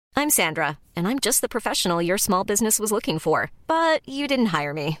I'm Sandra, and I'm just the professional your small business was looking for. But you didn't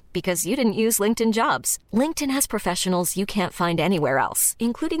hire me because you didn't use LinkedIn Jobs. LinkedIn has professionals you can't find anywhere else,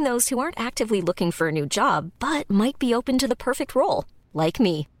 including those who aren't actively looking for a new job, but might be open to the perfect role, like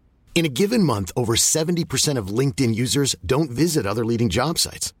me. In a given month, over 70% of LinkedIn users don't visit other leading job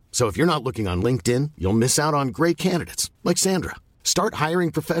sites. So if you're not looking on LinkedIn, you'll miss out on great candidates like Sandra. Start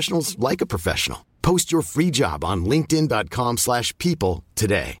hiring professionals like a professional. Post your free job on linkedin.com/people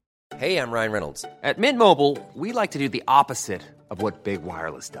today. Hey, I'm Ryan Reynolds. At Mint Mobile, we like to do the opposite of what Big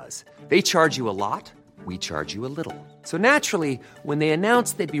Wireless does. They charge you a lot, we charge you a little. So naturally, when they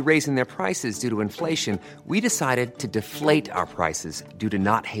announced they'd be raising their prices due to inflation, we decided to deflate our prices due to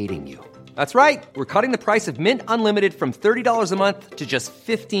not hating you. That's right. We're cutting the price of Mint Unlimited from $30 a month to just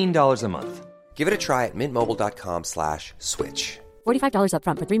 $15 a month. Give it a try at mintmobile.com/switch. $45 up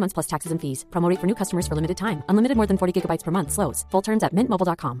front for 3 months plus taxes and fees. Promo rate for new customers for limited time. Unlimited more than 40 gigabytes per month. Slows full terms at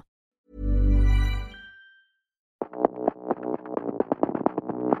mintmobile.com.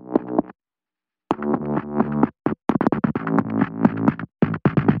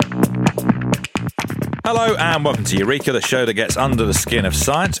 Hello and welcome to Eureka, the show that gets under the skin of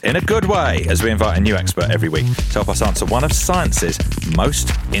science in a good way, as we invite a new expert every week to help us answer one of science's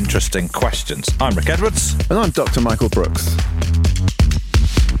most interesting questions. I'm Rick Edwards. And I'm Dr. Michael Brooks.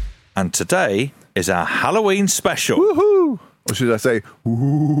 And today is our Halloween special. Woohoo! Or should I say,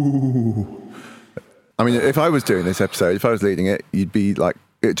 woohoo? I mean, if I was doing this episode, if I was leading it, you'd be like,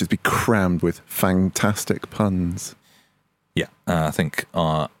 it'd just be crammed with fantastic puns. Yeah, I think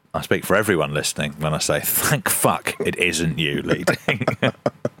I speak for everyone listening when I say, thank fuck it isn't you leading.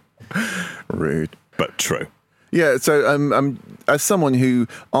 Rude. But true. Yeah, so as someone who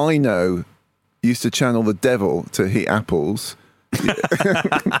I know used to channel the devil to heat apples,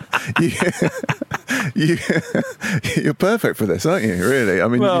 you're perfect for this, aren't you, really? I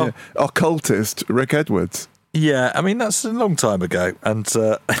mean, well, occultist Rick Edwards. Yeah, I mean, that's a long time ago, and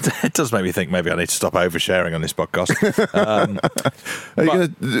it does make me think maybe I need to stop oversharing on this podcast. Are you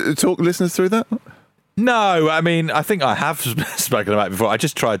going to talk listeners through that? No, I mean, I think I have spoken about it before. I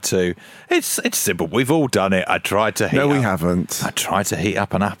just tried to... It's simple. We've all done it. I tried to heat up... No, we haven't. I tried to heat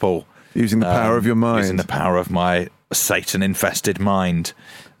up an apple. Using the power of your mind. Using the power of my Satan-infested mind.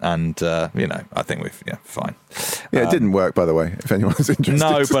 And, I think fine. Yeah, it didn't work, by the way, if anyone's interested.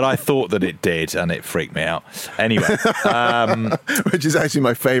 No, but I thought that it did, and it freaked me out. Anyway. Which is actually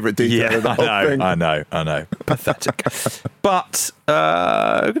my favourite detail of the whole thing. I know. Pathetic. But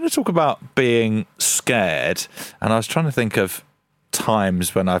we're going to talk about being scared, and I was trying to think of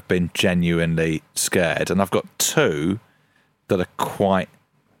times when I've been genuinely scared, and I've got two that are quite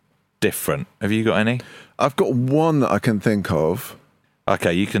different. Have you got any? I've got one that I can think of.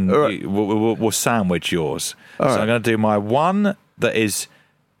 Okay, you can. Right. We'll sandwich yours. All right. I'm going to do my one that is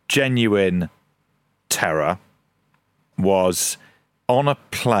genuine terror. Was on a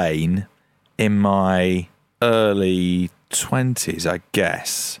plane in my early 20s, I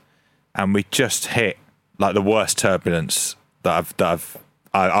guess, and we just hit like the worst turbulence that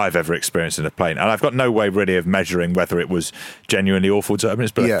I've ever experienced in a plane. And I've got no way really of measuring whether it was genuinely awful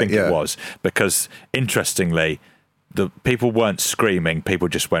turbulence, but I think it was, because interestingly, the people weren't screaming. People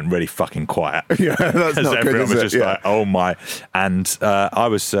just went really fucking quiet. Yeah, that's not everyone good, is was it? just like, oh my. And I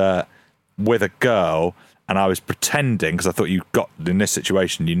was with a girl, and I was pretending, because I thought in this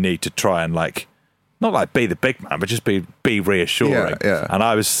situation, you need to try and like, not like be the big man, but just be reassuring. Yeah. And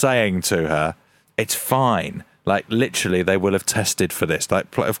I was saying to her, it's fine. Like, literally, they will have tested for this.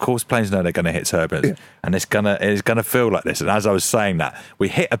 Like, of course, planes know they're going to hit turbulence, and it's gonna feel like this. And as I was saying that, we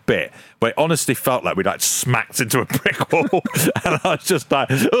hit a bit where it honestly felt like we like smacked into a brick wall, and I was just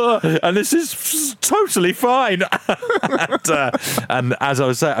like, and this is totally fine. And as I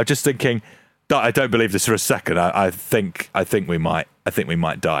was saying, I'm just thinking, I don't believe this for a second. I think we might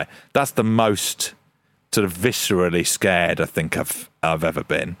die. That's the most sort of viscerally scared I think I've ever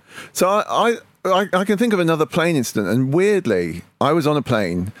been. So I can think of another plane incident, and weirdly, I was on a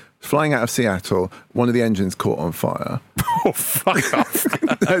plane flying out of Seattle. One of the engines caught on fire. Oh, fuck off.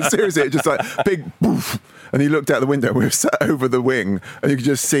 No, seriously, it just like big boof. And he looked out the window. We were sat over the wing, and you could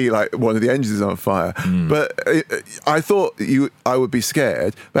just see like one of the engines on fire. But I thought I would be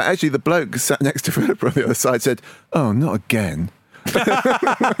scared, but actually the bloke sat next to Philip on the other side said, "Oh, not again."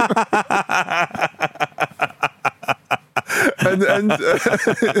 and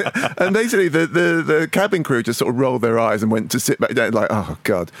basically the cabin crew just sort of rolled their eyes and went to sit back down, like, oh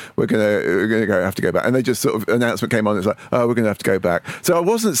god, we're gonna have to go back. And they just sort of announcement came on. It's like, oh, we're gonna have to go back. So I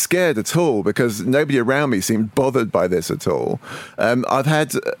wasn't scared at all because nobody around me seemed bothered by this at all. I've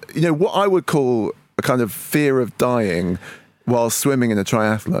had what I would call a kind of fear of dying while swimming in a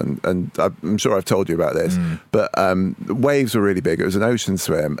triathlon, and I'm sure I've told you about this, but waves were really big. It was an ocean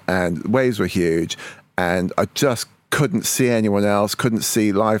swim, and waves were huge, and I just couldn't see anyone else, couldn't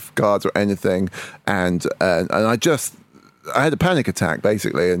see lifeguards or anything, and I had a panic attack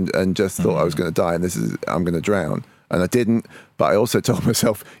basically, and just thought I was going to die, and I'm going to drown. And I didn't, but I also told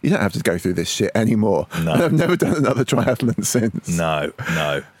myself, you don't have to go through this shit anymore. No. And I've never done another triathlon since. No.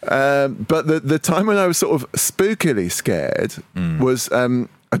 But the time when I was sort of spookily scared was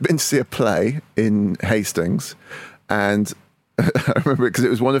I'd been to see a play in Hastings, and I remember it because it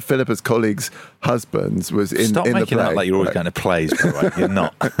was one of Philippa's colleagues' husbands was in the play. Stop making out like you're always going to plays, by the way. You're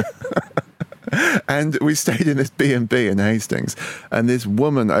not. And we stayed in this B&B in Hastings, and this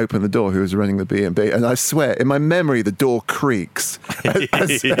woman opened the door who was running the B&B, and I swear, in my memory, the door creaks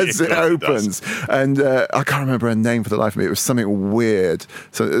as it opens. And I can't remember her name for the life of me. It was something weird.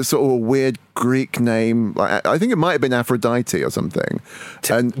 So it was sort of a weird Greek name. Like, I think it might have been Aphrodite or something.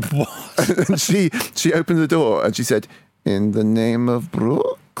 And, and she opened the door and she said, "In the name of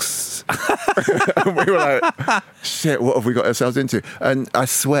Brooks." And we were like, shit, what have we got ourselves into? And I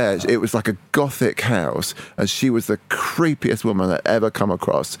swear it was like a gothic house, and she was the creepiest woman I'd ever come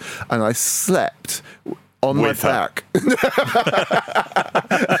across, and I slept on my back. That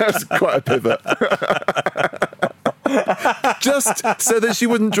was quite a pivot. Just so that she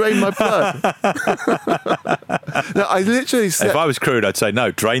wouldn't drain my blood. No, I literally slept. If I was crude, I'd say,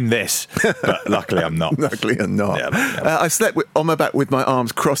 no, drain this. But luckily I'm not. Luckily I'm not. Yeah. I slept on my back with my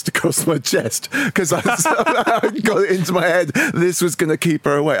arms crossed across my chest because I got it into my head this was going to keep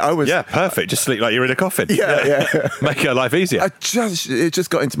her away. Yeah, perfect. Just sleep like you're in a coffin. Yeah. Make her life easier. It just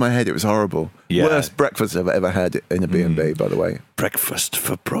got into my head. It was horrible. Yeah. Worst breakfast I've ever had in a B&B, by the way. Breakfast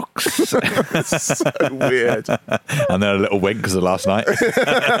for Brooks. It's so weird. And then a little wink because of last night.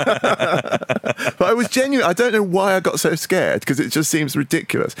 But I was genuine. I don't know why I got so scared, because it just seems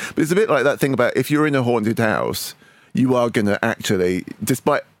ridiculous. But it's a bit like that thing about if you're in a haunted house, you are going to actually,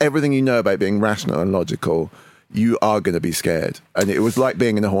 despite everything you know about being rational and logical, you are going to be scared. And it was like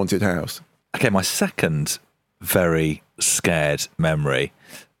being in a haunted house. Okay, my second very scared memory,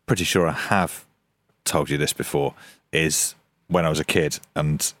 pretty sure I have told you this before, is when I was a kid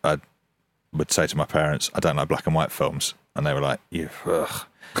and I would say to my parents, I don't like black and white films. And they were like,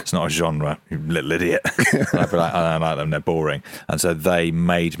 it's not a genre, you little idiot. And I'd be like, I don't like them, they're boring. And so they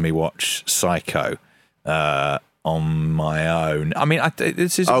made me watch Psycho on my own. I mean,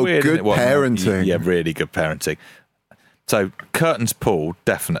 this is weird. Good parenting. Yeah, really good parenting. So curtains pulled,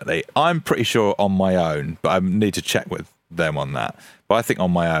 definitely. I'm pretty sure on my own, but I need to check with them on that. But I think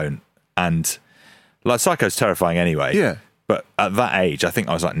on my own. And like Psycho's terrifying anyway. Yeah. But at that age, I think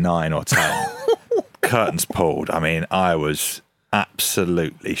I was like 9 or 10. Curtains pulled. I mean, I was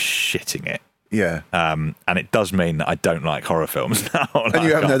absolutely shitting it. Yeah. And it does mean that I don't like horror films now. And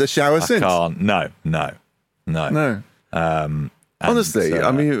you haven't had a shower since? I can't. No. Honestly,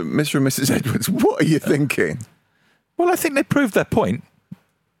 I mean, Mr. and Mrs. Edwards, what are you thinking? Well, I think they proved their point.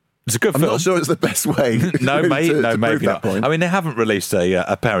 It's a good film. I'm not sure it's the best way. No, maybe not. Point. I mean, they haven't released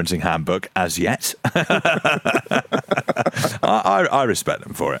a parenting handbook as yet. I respect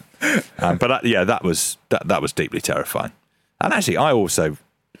them for it. But that was deeply terrifying. And actually, I also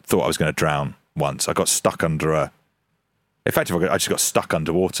thought I was going to drown once. I got stuck under effectively, I just got stuck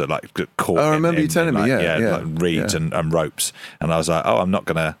underwater, like caught. I remember you telling me, like reeds and ropes, and I was like, I'm not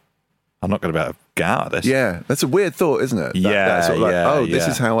gonna be able to get out of this. Yeah, that's a weird thought, isn't it? That sort of like, this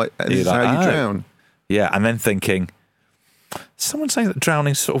is how you drown. Yeah, and then thinking, someone saying that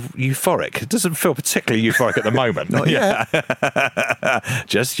drowning's sort of euphoric. It doesn't feel particularly euphoric at the moment. Not yet.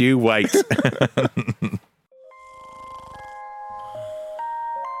 Just you wait.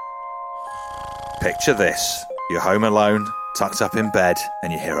 Picture this. You're home alone, tucked up in bed,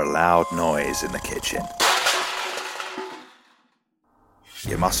 and you hear a loud noise in the kitchen.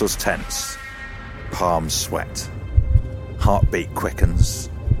 Your muscles tense, palms sweat, heartbeat quickens,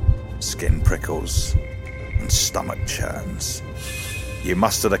 skin prickles, and stomach churns. You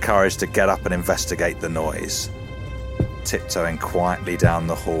muster the courage to get up and investigate the noise. Tiptoeing quietly down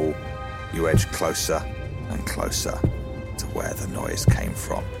the hall, you edge closer and closer to where the noise came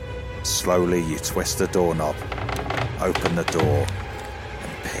from. Slowly you twist the doorknob, open the door,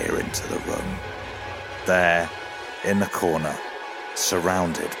 and peer into the room. There, in the corner,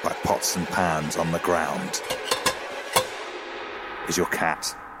 surrounded by pots and pans on the ground, is your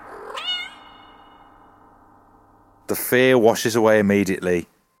cat. The fear washes away immediately.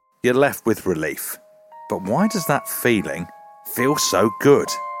 You're left with relief. But why does that feeling feel so good?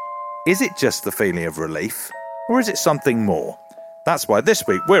 Is it just the feeling of relief, or is it something more? That's why this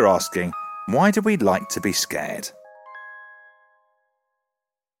week we're asking, why do we like to be scared?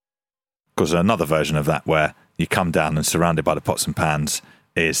 course, another version of that where you come down and surrounded by the pots and pans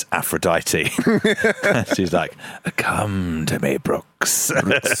is Aphrodite. She's like, come to me, Brooks.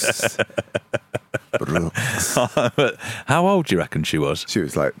 Brooks. But how old do you reckon she was? She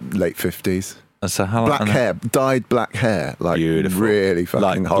was like late 50s. So how Black hair, dyed black hair, like Beautiful. really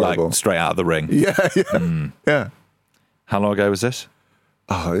fucking horrible. Like straight out of the ring. Yeah. Yeah. How long ago was this?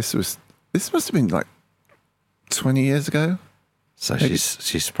 Oh, this must have been like 20 years ago. So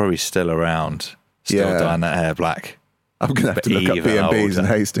she's probably still around, still dyeing that hair black. I'm going to have to look up B&Bs in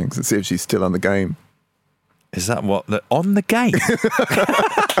Hastings and see if she's still on the game. Is that what? On the game?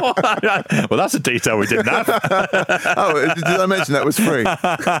 Well, that's a detail we didn't have. Oh, did I mention that was free?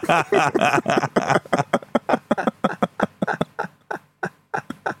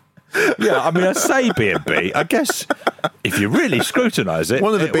 Yeah, I mean, I say B&B. I guess if you really scrutinise it...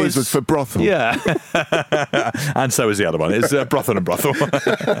 One of the B's was for brothel. Yeah. And so was the other one. It's brothel and brothel.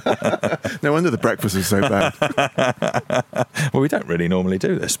 No wonder the breakfast was so bad. Well, we don't really normally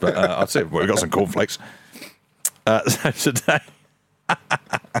do this, but I'll say we've got some cornflakes. So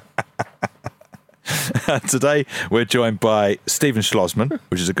today we're joined by Stephen Schlossman,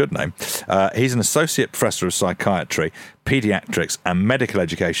 which is a good name. He's an associate professor of psychiatry, paediatrics and medical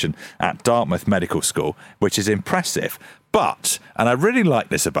education at Dartmouth Medical School, which is impressive. But, and I really like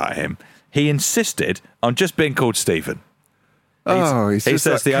this about him, he insisted on just being called Stephen. He's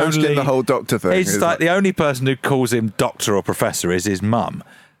just like in the whole doctor thing. He's like the only person who calls him doctor or professor is his mum.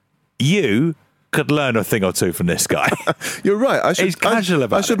 You could learn a thing or two from this guy. You're right. He's casual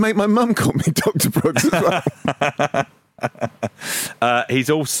about it. I should make my mum call me Dr. Brooks as well. He's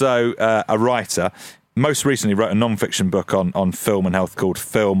also a writer. Most recently wrote a non-fiction book on film and health called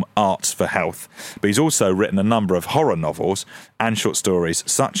Film Arts for Health. But he's also written a number of horror novels and short stories,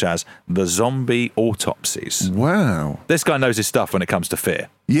 such as The Zombie Autopsies. Wow. This guy knows his stuff when it comes to fear.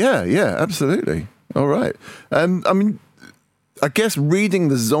 Yeah, absolutely. All right. I mean, I guess reading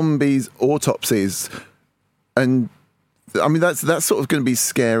the zombies' autopsies, and I mean that's sort of going to be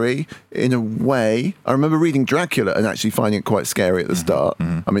scary in a way. I remember reading Dracula and actually finding it quite scary at the start. I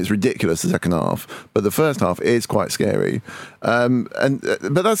mean, it's ridiculous the second half, but the first half is quite scary.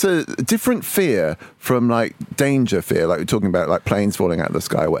 But that's a different fear from like danger fear, like we're talking about, like planes falling out of the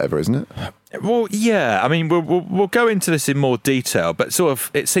sky or whatever, isn't it? Well, yeah. I mean, we'll go into this in more detail, but sort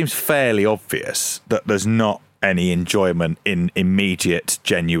of it seems fairly obvious that there's not any enjoyment in immediate,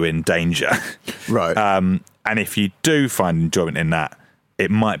 genuine danger. Right. And if you do find enjoyment in that, it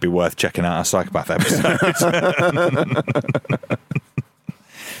might be worth checking out our Psychopath episode.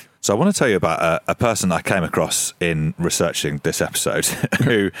 So I want to tell you about a person I came across in researching this episode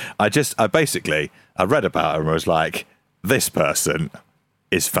who I read about her and was like, this person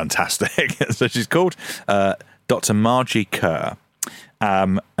is fantastic. So she's called Dr. Margie Kerr,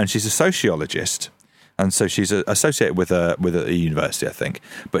 and she's a sociologist. And so she's associated with a university, I think.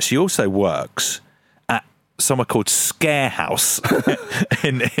 But she also works at somewhere called Scare House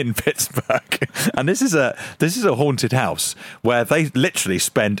in Pittsburgh. And this is a haunted house where they literally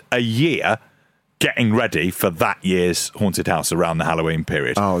spend a year getting ready for that year's haunted house around the Halloween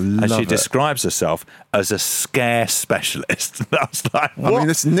period. Oh, love And she it. describes herself as a scare specialist. I was like, what? I mean,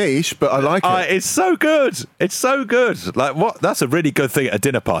 it's niche, but I like it. It's so good. It's so good. Like, what? That's a really good thing at a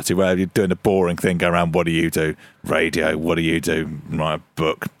dinner party where you're doing a boring thing, go around, what do you do? Radio, what do you do? Write a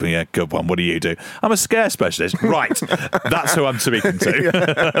book. Yeah, good one. What do you do? I'm a scare specialist. Right. That's who I'm speaking to.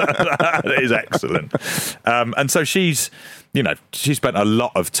 That is excellent. And so she spent a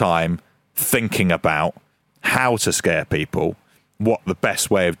lot of time thinking about how to scare people, what the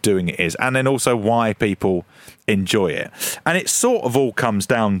best way of doing it is, and then also why people enjoy it. And it sort of all comes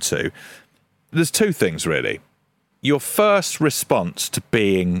down to, there's two things really. Your first response to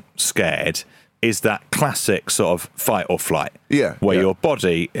being scared is that classic sort of fight or flight. Yeah. Where your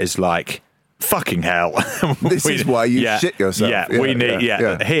body is like, fucking hell. This is why you shit yourself.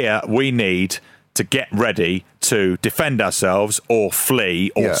 Here we need to get ready to defend ourselves or flee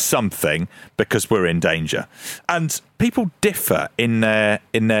or something because we're in danger. And people differ in their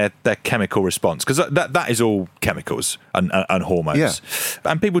chemical response, because that is all chemicals and hormones. Yeah.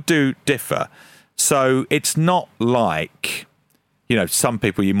 And people do differ. So it's not like, some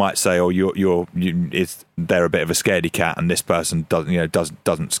people you might say, oh, they're a bit of a scaredy cat and this person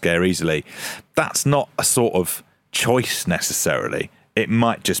doesn't scare easily. That's not a sort of choice necessarily. It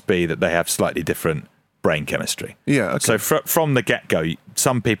might just be that they have slightly different brain chemistry. Yeah. Okay. So from the get-go,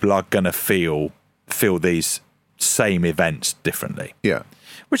 some people are going to feel these same events differently. Yeah.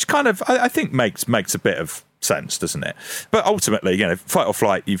 Which kind of, I think, makes a bit of sense, doesn't it? But ultimately, fight or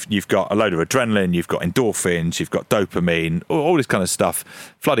flight, you've got a load of adrenaline, you've got endorphins, you've got dopamine, all this kind of stuff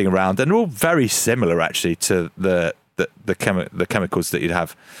flooding around, and they're all very similar actually to the chemicals that you'd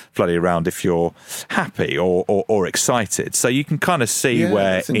have flooding around if you're happy or excited. So you can kind of see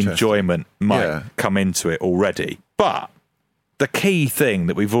where enjoyment might come into it already. But the key thing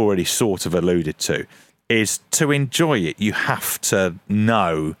that we've already sort of alluded to is to enjoy it, you have to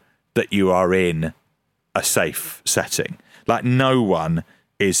know that you are in a safe setting. Like, no one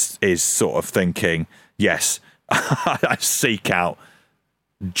is sort of thinking, yes, I seek out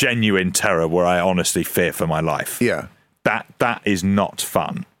genuine terror where I honestly fear for my life. Yeah. That is not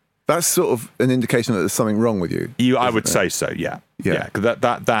fun. That's sort of an indication that there's something wrong with you. I would say so, yeah. Because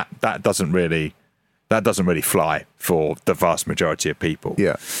that doesn't really fly for the vast majority of people.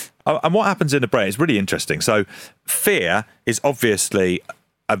 Yeah. And what happens in the brain is really interesting. So fear is obviously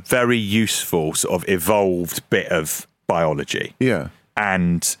a very useful sort of evolved bit of biology. Yeah.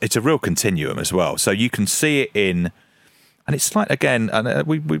 And it's a real continuum as well. So you can see it in, and it's like, again, and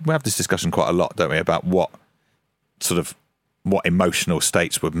we have this discussion quite a lot, don't we, about what emotional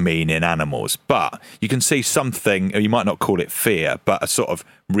states would mean in animals. But you can see something, or you might not call it fear, but a sort of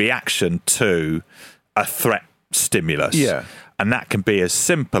reaction to a threat stimulus. Yeah. And that can be as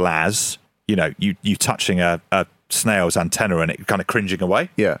simple as, you touching a snail's antenna and it kind of cringing away.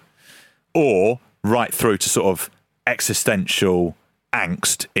 Yeah. Or right through to sort of existential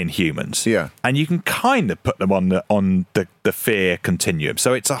angst in humans. Yeah. And you can kind of put them on the fear continuum.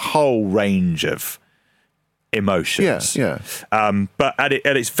 So it's a whole range of emotions. Yeah. But at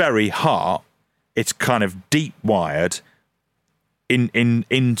its very heart, it's kind of deep wired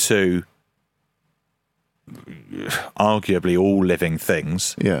into arguably all living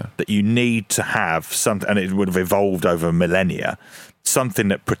things. Yeah. That you need to have something, and it would have evolved over millennia, something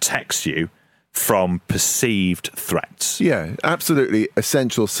that protects you from perceived threats. Yeah, absolutely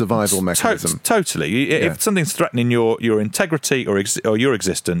essential survival mechanism. Totally. If something's threatening your integrity or your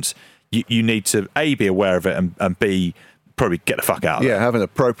existence, you need to A, be aware of it, and B, probably get the fuck out of it. Yeah, have an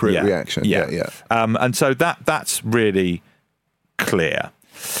appropriate reaction. Yeah. And so that's really clear.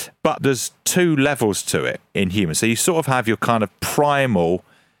 But there's two levels to it in humans. So you sort of have your kind of primal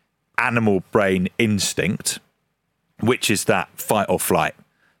animal brain instinct, which is that fight or flight.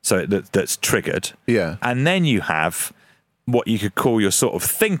 So that's triggered. Yeah. And then you have what you could call your sort of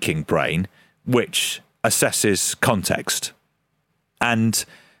thinking brain, which assesses context. And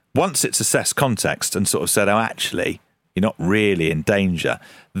once it's assessed context and sort of said, oh, actually, you're not really in danger,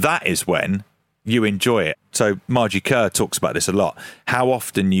 that is when you enjoy it. So Margie Kerr talks about this a lot. How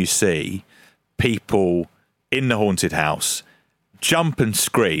often you see people in the haunted house jump and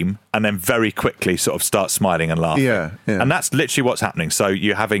scream and then very quickly sort of start smiling and laughing. Yeah. And that's literally what's happening. So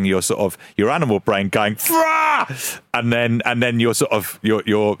you're having your sort of your animal brain going, Frah! and then your sort of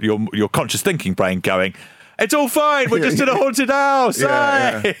your conscious thinking brain going, it's all fine. We're just in a haunted house.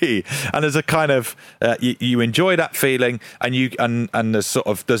 Hey! And there's a kind of you enjoy that feeling, and there's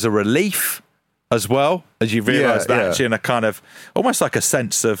a relief as well as you realise that actually in a kind of almost like a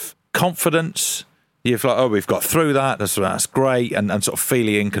sense of confidence. You're like, oh, we've got through that. That's great, and sort of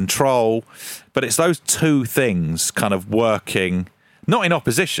feeling in control. But it's those two things kind of working, not in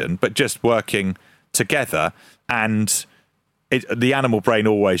opposition, but just working together. And the animal brain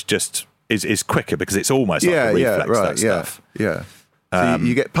always just is quicker because it's almost like a reflex. Stuff. Yeah. So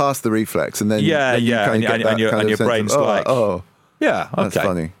you get past the reflex, and then and your brain's like, yeah, okay, that's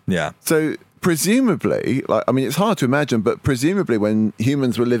funny. Yeah. So presumably, it's hard to imagine, but presumably, when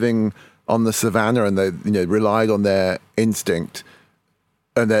humans were living on the savannah and they relied on their instinct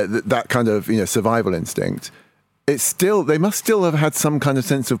and that kind of survival instinct, they must still have had some kind of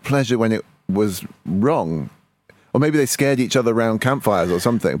sense of pleasure when it was wrong. Or maybe they scared each other around campfires or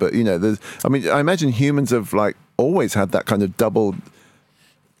something. But, I imagine humans have always had that kind of double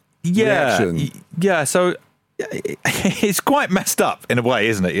reaction. Yeah, so it's quite messed up in a way,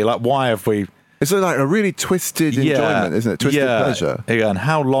 isn't it? You're like, why have we... It's like a really twisted enjoyment, isn't it? Twisted pleasure. Yeah, and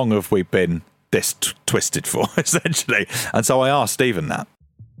how long have we been this twisted for, essentially? And so I asked Stephen that.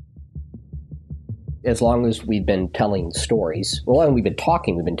 As long as we've been telling stories, we've been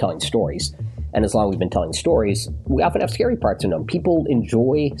talking, we've been telling stories. And as long as we've been telling stories, we often have scary parts in them. People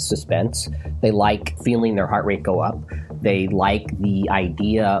enjoy suspense. They like feeling their heart rate go up. They like the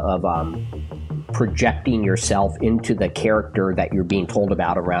idea of projecting yourself into the character that you're being told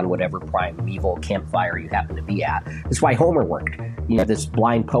about around whatever primeval campfire you happen to be at. That's why Homer worked. This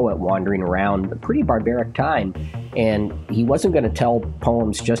blind poet wandering around a pretty barbaric time, and he wasn't going to tell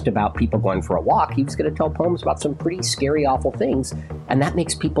poems just about people going for a walk. He was going to tell poems about some pretty scary, awful things, and that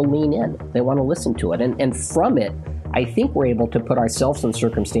makes people lean in. They want to listen to it, and from it, I think we're able to put ourselves in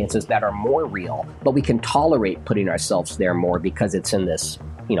circumstances that are more real, but we can tolerate putting ourselves there more because it's in this,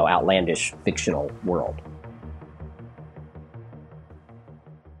 outlandish fictional world.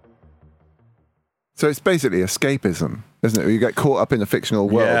 So it's basically escapism, isn't it? You get caught up in a fictional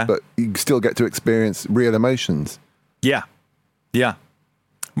world, but you still get to experience real emotions. Yeah.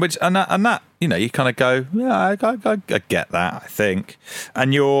 Which and that you kind of go, yeah, I get that, I think,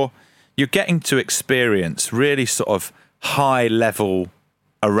 and you're getting to experience really sort of high level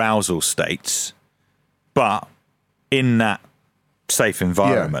arousal states, but in that safe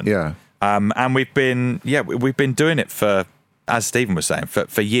environment. Yeah. And we've been doing it for, as Stephen was saying,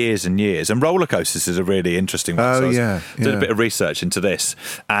 for years and years. And roller coasters is a really interesting one. So I did a bit of research into this,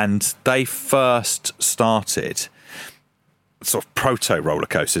 and they first started sort of proto roller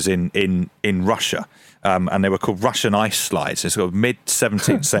coasters in Russia. And they were called Russian ice slides. It's sort of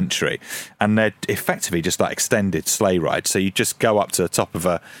mid-17th century, and they're effectively just like extended sleigh rides. So you just go up to the top of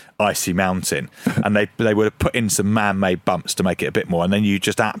a icy mountain, and they would put in some man-made bumps to make it a bit more, and then you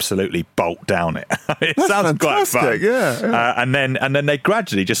just absolutely bolt down it. It That's sounds quite fun. Yeah. And then they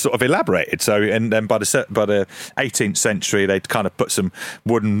gradually just sort of elaborated. So and then by the 18th century, they'd kind of put some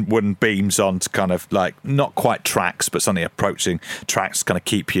wooden beams on to kind of like not quite tracks, but something approaching tracks to kind of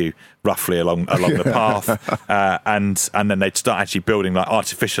keep you roughly along the path, and then they'd start actually building like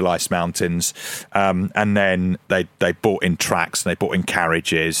artificial ice mountains, and then they brought in tracks and they brought in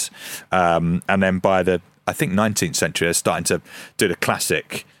carriages, and then by the 19th century they're starting to do the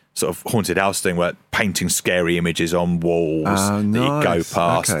classic sort of haunted house thing where painting scary images on walls that you go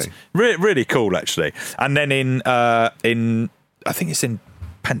past. Okay. Really cool actually. And then in I think it's in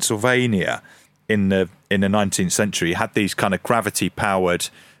Pennsylvania in the 19th century, you had these kind of gravity powered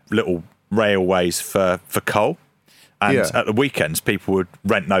little railways for coal, and at the weekends people would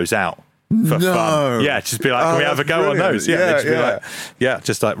rent those out for fun. Yeah, just be like, can we have a go brilliant. on those?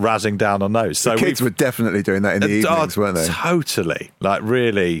 Just like razzing down on those. So the kids were definitely doing that in the evenings, weren't they? Totally, like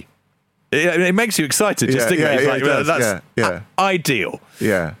really. It makes you excited just thinking that's ideal.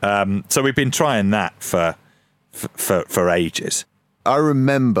 Yeah. So we've been trying that for ages. I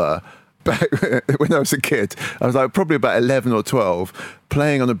remember back when I was a kid, I was like probably about 11 or 12,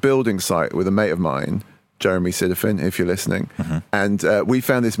 playing on a building site with a mate of mine, Jeremy Sidafin, if you're listening. Mm-hmm. And we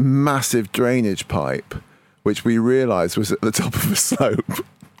found this massive drainage pipe, which we realised was at the top of a slope.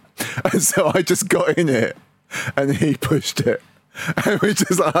 And so I just got in it and he pushed it. And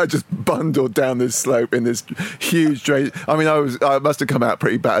I just bundled down this slope in this huge drain. I mean, I must have come out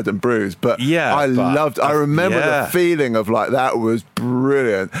pretty battered and bruised, but I remember the feeling of like, that was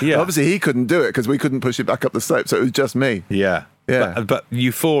brilliant. Yeah. Obviously he couldn't do it because we couldn't push it back up the slope. So it was just me. Yeah. Yeah. But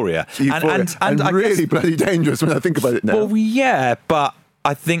euphoria. And really bloody dangerous when I think about it now. Well, yeah, but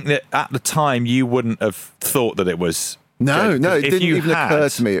I think that at the time you wouldn't have thought that it was. No, it didn't even occur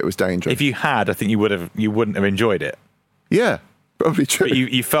to me it was dangerous. If you had, I think you wouldn't have enjoyed it. Yeah. Probably true. But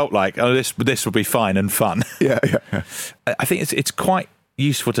you felt like, this will be fine and fun. Yeah. I think it's quite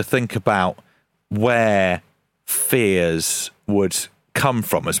useful to think about where fears would come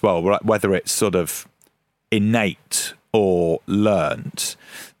from as well, right? Whether it's sort of innate or learned.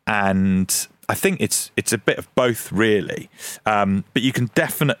 And I think it's a bit of both, really. But you can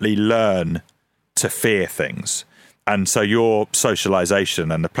definitely learn to fear things. And so your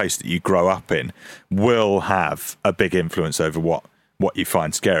socialization and the place that you grow up in will have a big influence over what you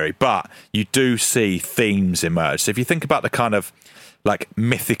find scary. But you do see themes emerge. So if you think about the kind of like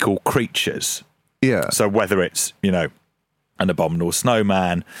mythical creatures, so whether it's, an abominable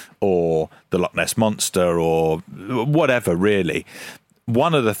snowman or the Loch Ness Monster or whatever, really,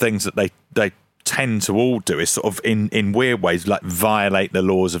 one of the things that they tend to all do is sort of in weird ways like violate the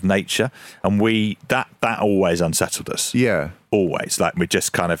laws of nature, and that always unsettled us. Always, like we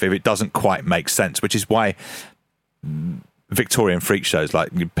just kind of, if it doesn't quite make sense, which is why Victorian freak shows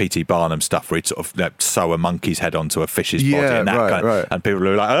like P.T. Barnum stuff where he'd sort of sew a monkey's head onto a fish's body and that kind of, and people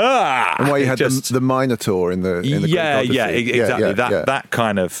were like, ah, and why you had the Minotaur in the exactly that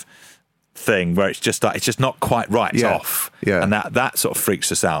kind of thing where it's just not quite right. It's off. And that sort of freaks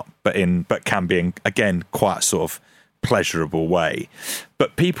us out, but can be again quite a sort of pleasurable way.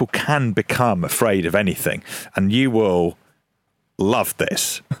 But people can become afraid of anything, and you will love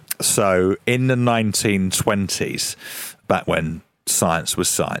this. So in the 1920s, back when science was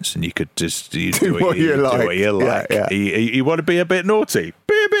science, and you could just do what you like. Yeah. You want to be a bit naughty,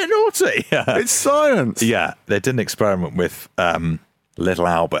 be a bit naughty. It's science. Yeah, they did an experiment with little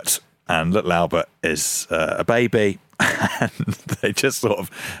Albert, and little Albert is a baby, and they just sort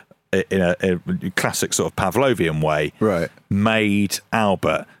of, in a classic sort of Pavlovian way, made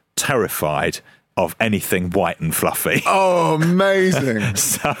Albert terrified of anything white and fluffy. Oh, amazing!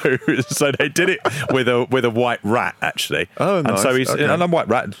 so they did it with a white rat, actually. Oh, nice. And so and a white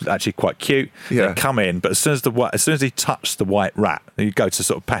rat is actually quite cute. Yeah. They come in, but as soon as he touched the white rat, you go to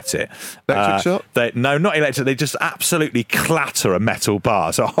sort of pet it. Electric shock? No, not electric. They just absolutely clatter a metal bar.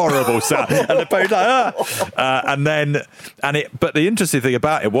 It's a horrible sound, and the baby's like, but the interesting thing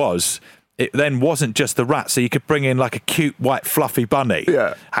about it was, it then wasn't just the rat, so you could bring in like a cute white fluffy bunny,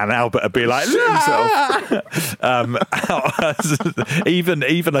 and Albert would be like, shit himself. even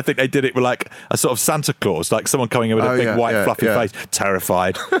I think they did it with like a sort of Santa Claus, like someone coming in with a big white fluffy face,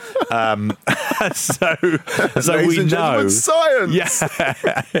 terrified. So we know science.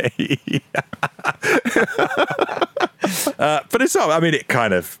 But it's not. I mean, it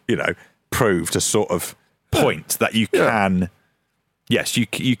kind of proved a sort of point that you can. Yes,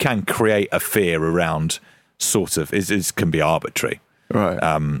 you can create a fear around sort of, it can be arbitrary. Right.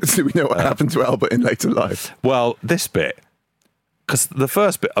 So we know what happened to Albert in later life. Well, this bit, because the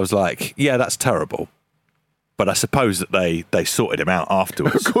first bit I was like, yeah, that's terrible. But I suppose that they sorted him out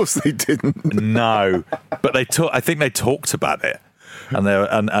afterwards. Of course they didn't. No, but I think they talked about it. And they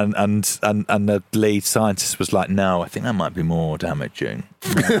and the lead scientist was like, "No, I think that might be more damaging."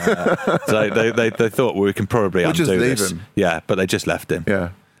 So they thought, well, we can probably undo just leave this. him. Yeah, but they just left him. Yeah.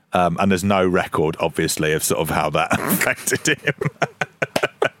 And there's no record, obviously, of sort of how that affected him.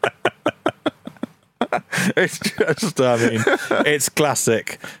 It's just, I mean, it's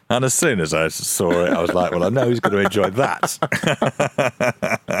classic. And as soon as I saw it, I was like, well, I know he's going to enjoy that.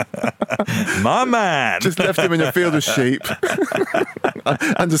 My man. Just left him in a field of sheep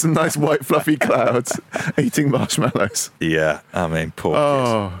under some nice white fluffy clouds eating marshmallows. Yeah, I mean, poor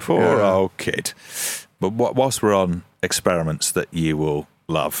old kid. But whilst we're on experiments that you will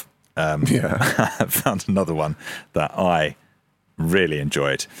love, I found another one that I really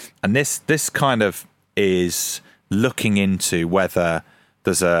enjoyed. And this kind of is looking into whether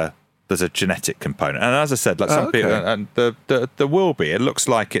there's a genetic component. And as I said, like some people, and there will be. It looks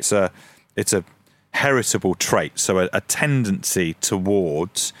like it's a heritable trait, so a tendency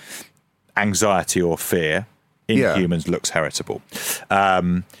towards anxiety or fear in humans looks heritable.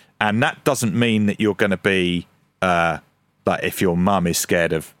 And that doesn't mean that you're going to be like, if your mum is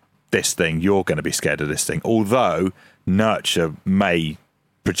scared of this thing, you're going to be scared of this thing. Although nurture may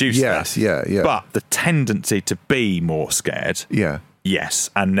produce that. Yeah. But the tendency to be more scared, yes.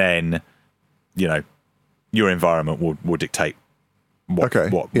 And then, your environment will dictate what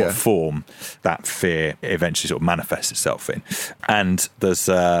form that fear eventually sort of manifests itself in. And there's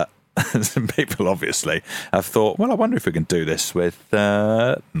some people obviously have thought, well, I wonder if we can do this with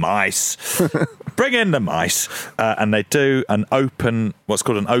mice. Bring in the mice. And they do what's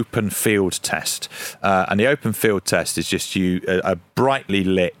called an open field test. And the open field test is just a brightly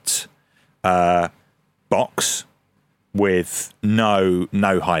lit box with no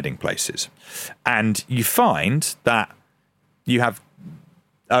hiding places. And you find that you have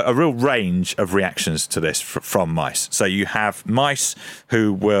a real range of reactions to this from mice. So you have mice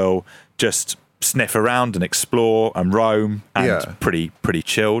who will just sniff around and explore and roam and pretty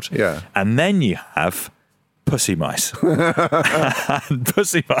chilled. Yeah. And then you have pussy mice. And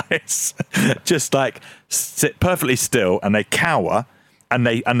pussy mice just like sit perfectly still and they cower and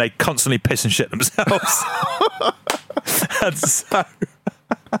they constantly piss and shit themselves. And so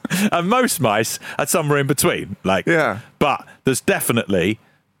and most mice are somewhere in between. But there's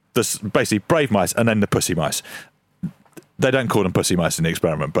basically brave mice and then the pussy mice. They don't call them pussy mice in the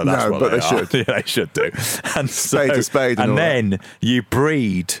experiment, but that's what they are. Should. Yeah, they should do. And spade to spade. And then you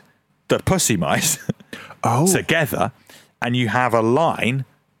breed the pussy mice together and you have a line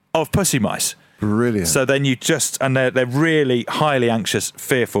of pussy mice. Brilliant. So then they're really highly anxious,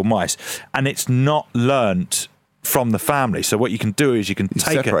 fearful mice. And it's not learnt from the family. So what you can do is you can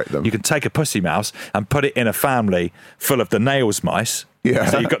take a pussy mouse and put it in a family full of the nails mice. Yeah.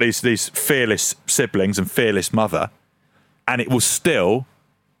 So you've got these fearless siblings and fearless mother, and it will still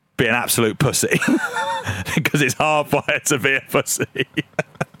be an absolute pussy because it's hardwired to be a pussy.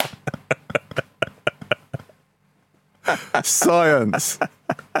 Science.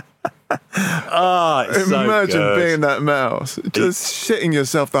 Imagine being that mouse, just shitting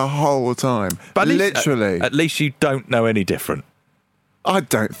yourself the whole time. But literally. At least you don't know any different. I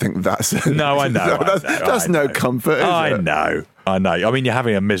don't think that's... No, I know. That's no comfort, is it? I know. I know. I mean, you're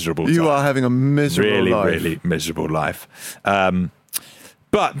having a miserable time. You are having a miserable life. Really miserable life.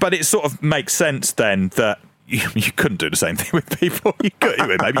 But it sort of makes sense then that you couldn't do the same thing with people. You could,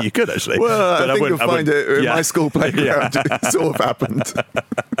 maybe you could actually. Well, but I think you'll find it in yeah. my school playground. It sort of happened.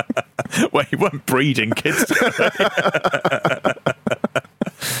 Well, you weren't breeding kids.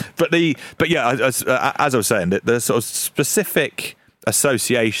 But yeah, as I was saying, the sort of specific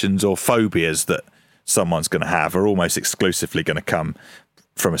associations or phobias that someone's going to have are almost exclusively going to come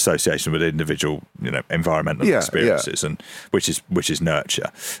from association with individual, environmental experiences, and which is nurture,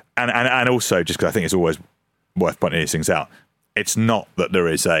 and also just because I think it's always worth pointing these things out. It's not that there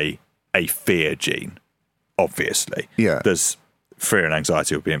is a fear gene, obviously. Yeah, there's fear and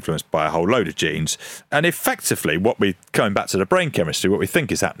anxiety will be influenced by a whole load of genes, and effectively, coming back to the brain chemistry, what we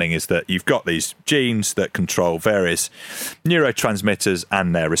think is happening is that you've got these genes that control various neurotransmitters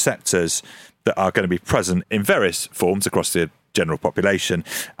and their receptors that are going to be present in various forms across the general population,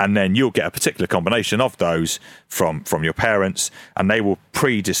 and then you'll get a particular combination of those from your parents, and they will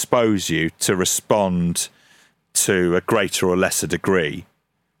predispose you to respond to a greater or lesser degree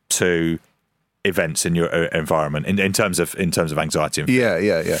to events in your environment in terms of anxiety and fear.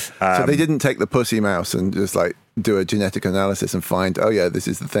 Yeah. So they didn't take the pussy mouse and just like do a genetic analysis and find, oh yeah, this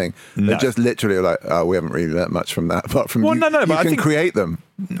is the thing. No. They just literally were like, oh, we haven't really learnt much from that apart from but I can create them.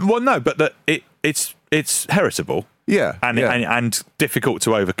 Well, no, but that it's heritable. Yeah, and difficult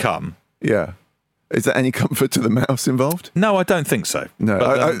to overcome. Yeah. Is there any comfort to the mouse involved? No, I don't think so. No,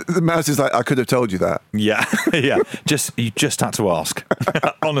 but, the mouse is like, I could have told you that. Yeah, yeah. You just had to ask,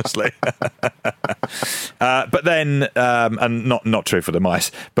 honestly. But then, and not true for the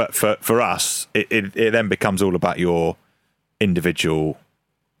mice, but for us, it then becomes all about your individual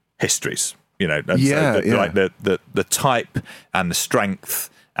histories. Like the type and the strength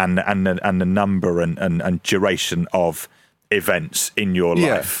and the number and duration of events in your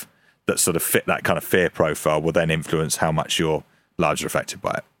life that sort of fit that kind of fear profile will then influence how much you're largely affected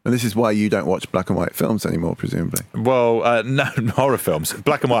by it. And this is why you don't watch black and white films anymore, presumably. Well, no, horror films.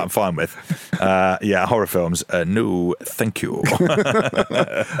 Black and white I'm fine with. Horror films, no, thank you.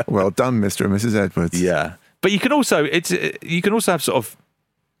 Well done, Mr. and Mrs. Edwards. Yeah. But you can also have sort of,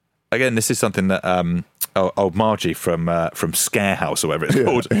 again, this is something that old Margie from Scarehouse or whatever it's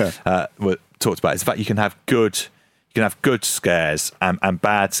called talked about. It's the fact you can have good scares and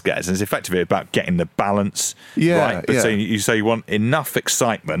bad scares, and it's effectively about getting the balance right. But so you want enough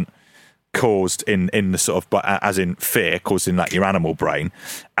excitement caused in the sort of, as in fear caused in like your animal brain,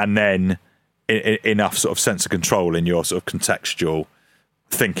 and then enough sort of sense of control in your sort of contextual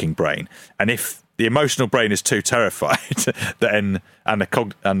thinking brain. And if the emotional brain is too terrified, then and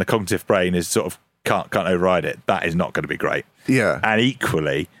the cognitive brain is sort of can't override it, that is not going to be great. Yeah. And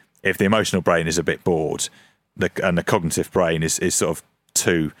equally, if the emotional brain is a bit bored, and the cognitive brain is sort of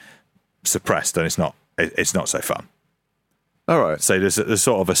too suppressed, and it's not so fun. All right. So there's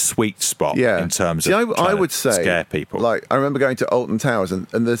sort of a sweet spot in terms of I would say scare people. Like, I remember going to Alton Towers, and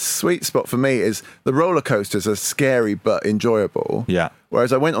the sweet spot for me is the roller coasters are scary but enjoyable. Yeah.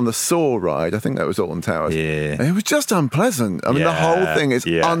 Whereas I went on the Saw ride, I think that was Alton Towers. Yeah. And it was just unpleasant. I mean, the whole thing is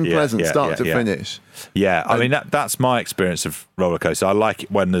unpleasant start to finish. Yeah. I mean, that's my experience of roller coaster. I like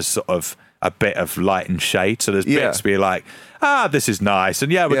it when there's sort of a bit of light and shade. So there's bits where you're like, this is nice.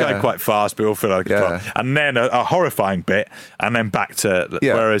 And we're going quite fast, but we all feel like control. And then a horrifying bit, and then back to,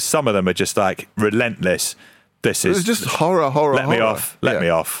 whereas some of them are just like relentless. This is just horror. Let me off. Let me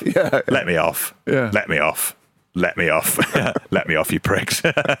off. Yeah. Let me off. Yeah. Let me off. Let me off. Let me off, you pricks.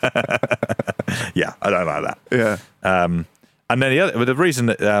 Yeah, I don't like that. Yeah. And then the reason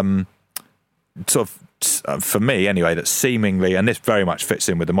that sort of, for me anyway, that seemingly, and this very much fits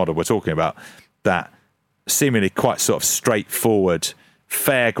in with the model we're talking about, that seemingly quite sort of straightforward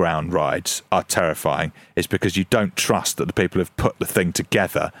fairground rides are terrifying, is because you don't trust that the people who've put the thing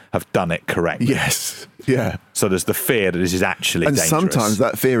together have done it correctly. Yes. Yeah. So there's the fear that this is actually dangerous. And sometimes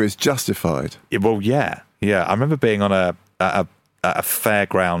that fear is justified. Yeah. I remember being on a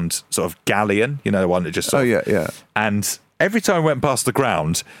fairground sort of galleon, the one that just sort of, yeah. And every time I went past the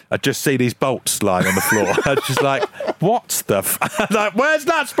ground, I'd just see these bolts lying on the floor. I was just like, what the like, where's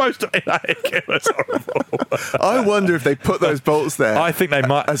that supposed to be? Like, it was horrible. I wonder if they put those bolts there. I think they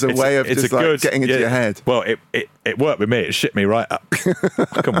might. As a way of just like getting into your head. Well, it worked with me. It shit me right up.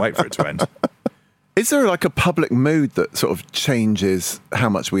 I couldn't wait for it to end. Is there like a public mood that sort of changes how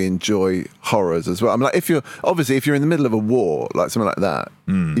much we enjoy horrors as well? I mean, like if you're in the middle of a war, like something like that,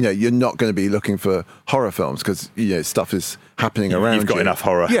 you're not going to be looking for horror films because stuff is happening around you. You've got enough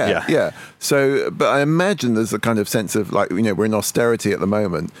horror. Yeah. So, but I imagine there's a kind of sense of like, we're in austerity at the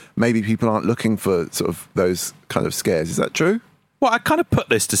moment. Maybe people aren't looking for sort of those kind of scares. Is that true? Well, I kind of put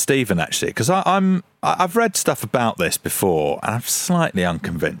this to Stephen, actually, because I've read stuff about this before, and I'm slightly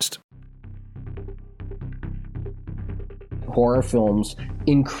unconvinced. Horror films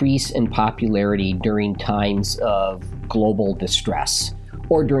increase in popularity during times of global distress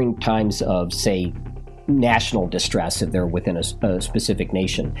or during times of, say, national distress if they're within a specific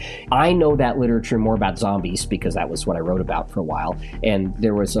nation. I know that literature more about zombies because that was what I wrote about for a while. And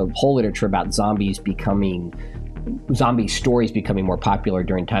there was a whole literature about zombie stories becoming more popular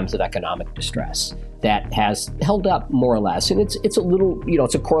during times of economic distress. That has held up more or less. And it's a little,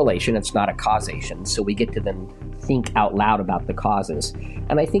 it's a correlation. It's not a causation. So we get to then think out loud about the causes.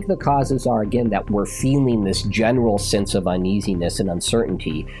 And I think the causes are, again, that we're feeling this general sense of uneasiness and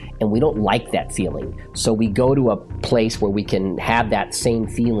uncertainty, and we don't like that feeling. So we go to a place where we can have that same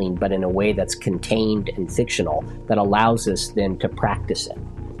feeling, but in a way that's contained and fictional, that allows us then to practice it,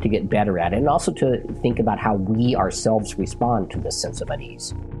 to get better at it, and also to think about how we ourselves respond to this sense of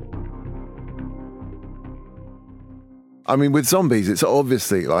unease. I mean, with zombies, it's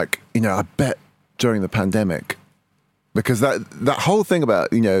obviously like, I bet during the pandemic, because that whole thing about,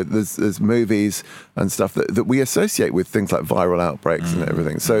 there's movies and stuff that we associate with things like viral outbreaks and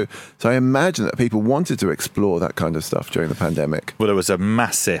everything. So I imagine that people wanted to explore that kind of stuff during the pandemic. Well, there was a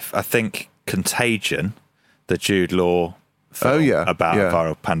massive, I think, Contagion, the Jude Law film about a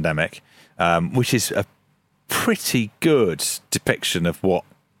viral pandemic, which is a pretty good depiction of what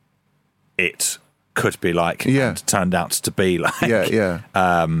it could be like and turned out to be like.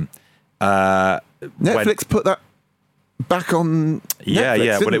 Netflix put that back on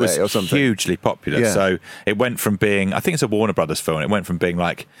Netflix, well, it was or hugely popular. So it went from being, I think it's a Warner Brothers film, it went from being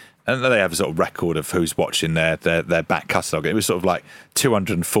like, and they have a sort of record of who's watching their back catalogue. It was sort of like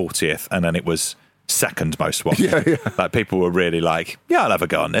 240th, and then it was second most watched. Like people were really like, I'll have a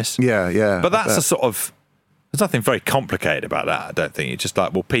go on this. But that's a sort of, there's nothing very complicated about that, I don't think. It's just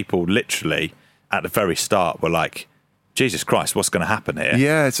like, well, people literally at the very start were like, Jesus Christ, what's going to happen here?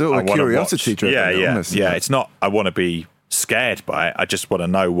 Yeah, it's all curiosity driven. Almost, It's not, I want to be scared by it. I just want to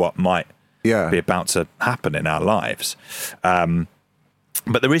know what might be about to happen in our lives. But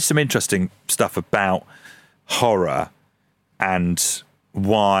there is some interesting stuff about horror and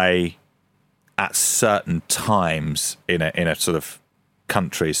why at certain times in a sort of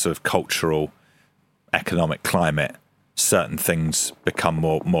country's sort of cultural, economic climate, certain things become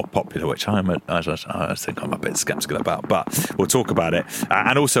more popular, which I think I'm a bit sceptical about, but we'll talk about it.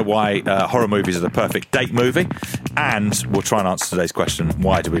 And also why horror movies are the perfect date movie. And we'll try and answer today's question,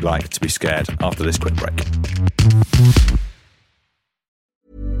 why do we like to be scared, after this quick break.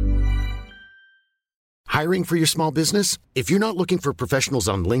 Hiring for your small business? If you're not looking for professionals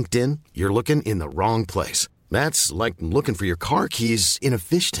on LinkedIn, you're looking in the wrong place. That's like looking for your car keys in a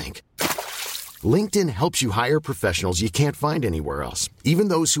fish tank. LinkedIn helps you hire professionals you can't find anywhere else, even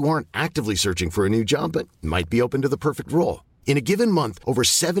those who aren't actively searching for a new job but might be open to the perfect role. In a given month, over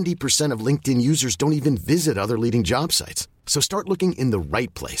 70% of LinkedIn users don't even visit other leading job sites. So start looking in the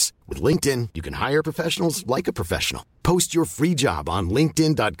right place. With LinkedIn, you can hire professionals like a professional. Post your free job on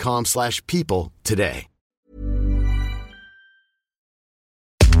linkedin.com/people today.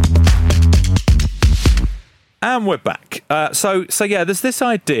 And we're back. So there's this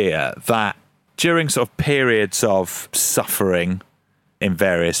idea that during sort of periods of suffering in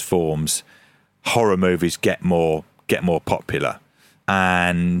various forms, horror movies get more popular.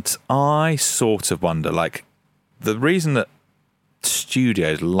 And I sort of wonder, like, the reason that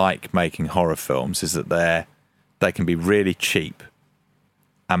studios like making horror films is that they can be really cheap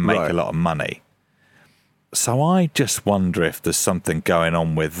and make a lot of money. So I just wonder if there's something going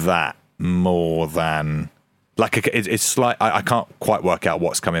on with that more than, like, it's like I can't quite work out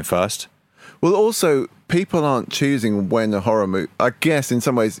what's coming first. Well, also, people aren't choosing when a horror movie, I guess in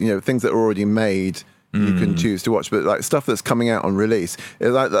some ways, things that are already made, you can choose to watch, but like stuff that's coming out on release,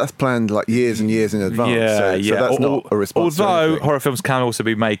 that's planned like years and years in advance. So that's not a response. Although horror films can also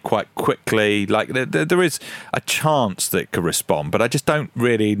be made quite quickly, like there is a chance that it could respond, but I just don't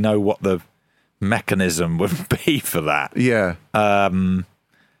really know what the mechanism would be for that. Yeah. But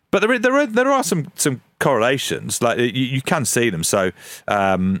there are some correlations, like you can see them. So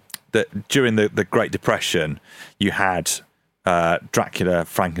that during the Great Depression, you had Dracula,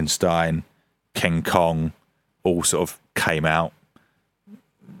 Frankenstein, King Kong, all sort of came out.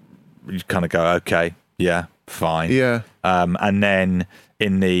 You kind of go, okay, yeah, fine. Yeah. And then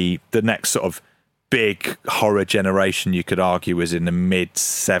in the next sort of big horror generation, you could argue, was in the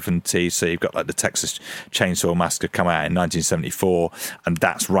mid-70s. So you've got like the Texas Chainsaw Massacre come out in 1974, and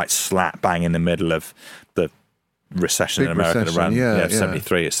that's right slap bang in the middle of the recession in America around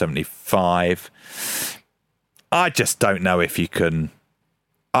 73 or 75. I just don't know if you can.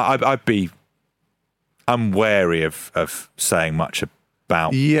 I'm wary of saying much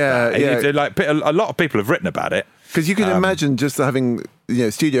about. That. Like a lot of people have written about it. Because you can imagine just having,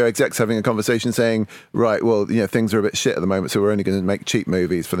 studio execs having a conversation saying, right, well, things are a bit shit at the moment, so we're only going to make cheap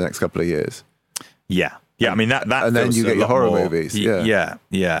movies for the next couple of years. Yeah. I mean that. And then you get your horror movies. Yeah.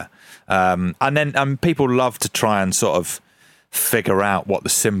 And then people love to try and sort of figure out what the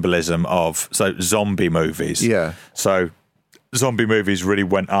symbolism of zombie movies. Yeah. So zombie movies really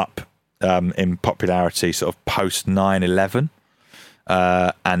went up in popularity sort of post 9/11,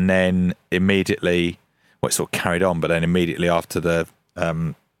 and then immediately. Well, it sort of carried on, but then immediately after the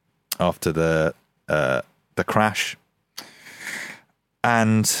crash,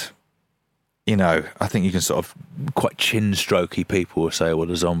 and I think you can sort of quite chin-strokey people will say, "Well,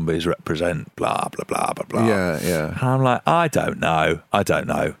 the zombies represent blah blah blah blah blah." Yeah. And I'm like, I don't know.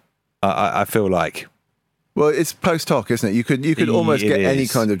 I feel like. Well, it's post hoc, isn't it? You could almost get any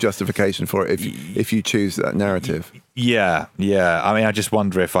kind of justification for it if you choose that narrative. Yeah. I mean, I just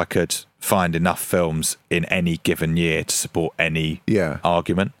wonder if I could find enough films in any given year to support any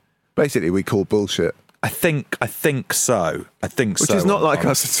argument. Basically, we call bullshit. I think so. Which is not like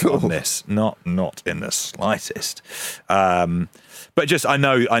us at all. On this, not in the slightest. But just I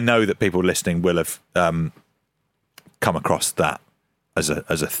know that people listening will have come across that as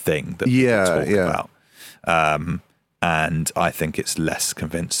a thing that people talk about. And I think it's less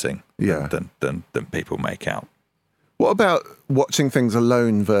convincing than people make out. What about watching things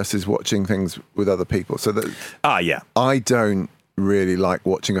alone versus watching things with other people? So that I don't really like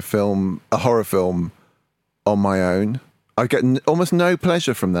watching a horror film on my own. I get almost no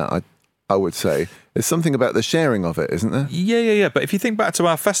pleasure from that. I would say there's something about the sharing of it, isn't there? Yeah. But if you think back to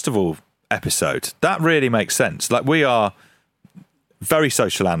our festival episode, that really makes sense. Like, we are very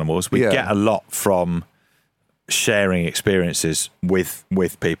social animals. We get a lot from sharing experiences with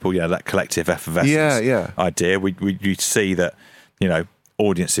people, that collective effervescence idea. We see that,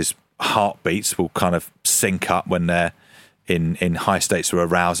 audiences' heartbeats will kind of sync up when they're in high states of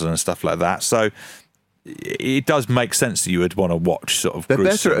arousal and stuff like that. So it does make sense that you would want to watch sort of. They're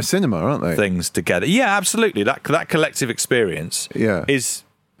better at a cinema, aren't they? Things together. Yeah, absolutely. That collective experience is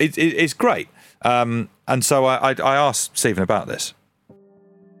great. And so I asked Stephen about this.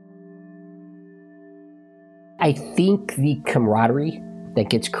 I think the camaraderie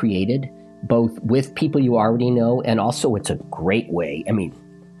that gets created, both with people you already know, and also it's a great way. I mean,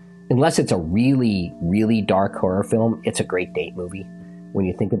 unless it's a really, really dark horror film, it's a great date movie when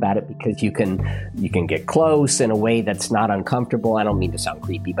you think about it, because you can get close in a way that's not uncomfortable. I don't mean to sound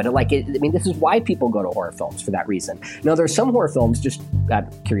creepy, but this is why people go to horror films, for that reason. Now, there's some horror films, just out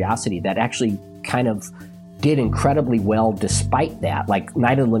of curiosity, that actually kind of did incredibly well despite that. Like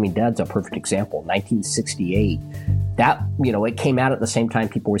Night of the Living Dead's a perfect example. 1968. That, it came out at the same time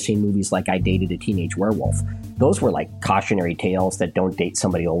people were seeing movies like I Dated a Teenage Werewolf. Those were like cautionary tales that don't date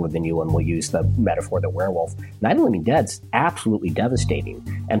somebody older than you, and we'll use the metaphor of the werewolf. Night of the Living Dead's absolutely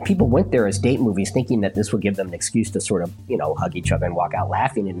devastating. And people went there as date movies thinking that this would give them an excuse to sort of, hug each other and walk out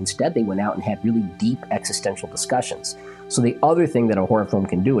laughing. And instead they went out and had really deep existential discussions. So the other thing that a horror film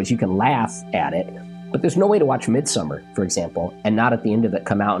can do is you can laugh at it, but there's no way to watch Midsommar, for example, and not at the end of it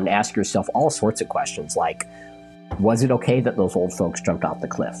come out and ask yourself all sorts of questions like, was it okay that those old folks jumped off the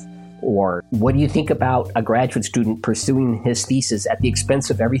cliff? Or what do you think about a graduate student pursuing his thesis at the expense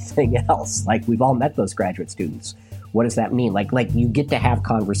of everything else? Like, we've all met those graduate students. What does that mean? Like you get to have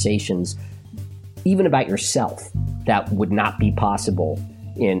conversations even about yourself that would not be possible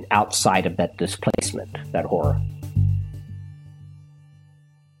outside of that displacement, that horror.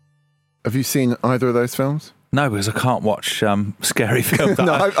 Have you seen either of those films? No, because I can't watch scary films.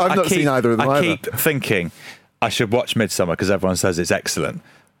 No, I've not seen either of them either. I keep thinking I should watch Midsommar because everyone says it's excellent.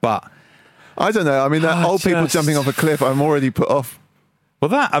 But I don't know. I mean, old people jumping off a cliff, I'm already put off. Well,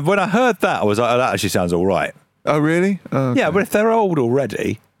 when I heard that, I was like, oh, that actually sounds all right. Oh, really? Oh, okay. Yeah, but if they're old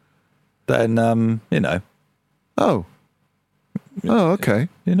already, then, Oh. Oh, okay.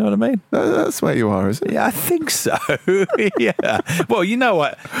 You know what I mean? That's where you are, isn't it? Yeah, I think so. Yeah. Well, you know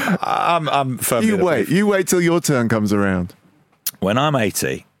what? I'm firmly. You wait till your turn comes around. When I'm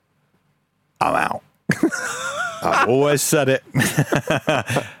 80, I'm out. I've always said it.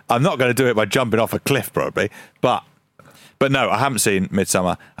 I'm not going to do it by jumping off a cliff, probably. But no, I haven't seen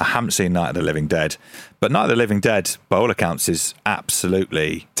Midsommar. I haven't seen Night of the Living Dead. But Night of the Living Dead, by all accounts, is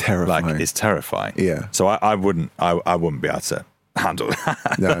absolutely terrifying. Like, it's terrifying. Yeah. So I wouldn't be able to handle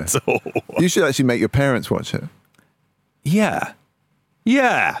that at all. You should actually make your parents watch it. Yeah.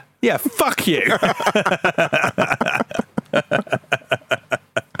 Fuck you.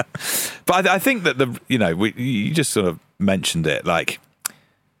 But I think that you just sort of mentioned it, like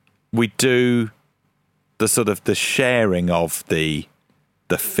we do the sort of the sharing of the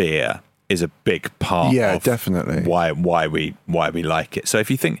fear is a big part of definitely why we like it. So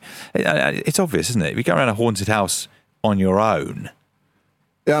if you think, it's obvious, isn't it? If you go around a haunted house on your own,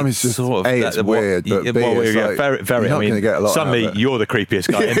 I mean, it's just sort of, it's weird, but B, it's like, very. You're not going to get a lot. Suddenly, you're the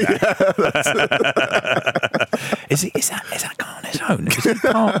creepiest guy in there. Is that guy on his own?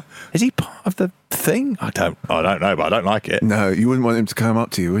 Is he part of the thing? I don't know, but I don't like it. No, you wouldn't want him to come up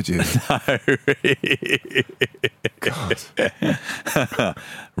to you, would you? No.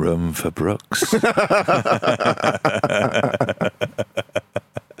 Room for Brooks.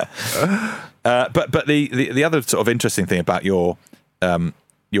 But the other sort of interesting thing about your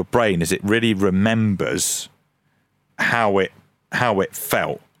brain is it really remembers how it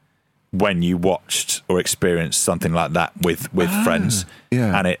felt when you watched or experienced something like that with friends,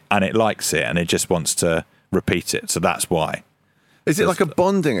 and it likes it and it just wants to repeat it. So that's why. Is it like a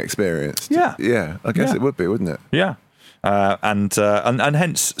bonding experience? Yeah. I guess it would be, wouldn't it? Yeah. And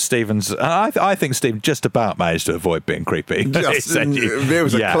hence Stephen's. I think Stephen just about managed to avoid being creepy. It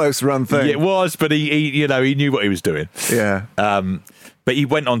was a close run thing. It was, but he knew what he was doing. Yeah. But he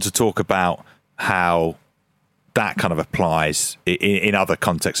went on to talk about how that kind of applies in other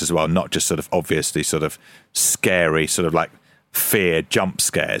contexts as well, not just sort of obviously sort of scary, sort of like fear jump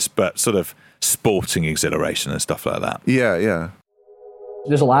scares, but sort of sporting exhilaration and stuff like that. Yeah.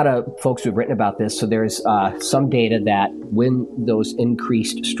 There's a lot of folks who've written about this. So there's some data that when those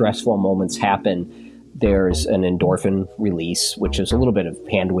increased stressful moments happen, there's an endorphin release, which is a little bit of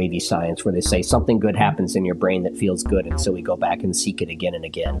hand-wavy science where they say something good happens in your brain that feels good, and so we go back and seek it again and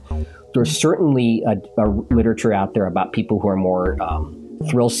again. There's certainly a literature out there about people who are more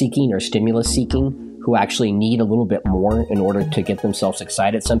thrill-seeking or stimulus-seeking, who actually need a little bit more in order to get themselves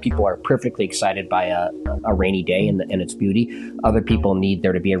excited. Some people are perfectly excited by a rainy day and its beauty. Other people need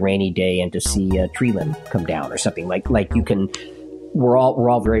there to be a rainy day and to see a tree limb come down or something. Like you can. We're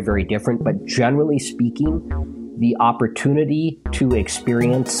all very, very different, but generally speaking, the opportunity to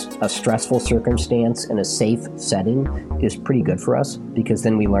experience a stressful circumstance in a safe setting is pretty good for us, because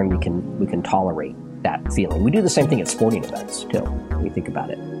then we learn we can tolerate that feeling. We do the same thing at sporting events too, when we think about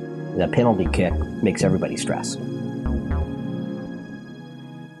it. The penalty kick makes everybody stress.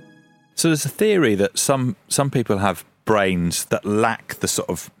 So there's a theory that some people have brains that lack the sort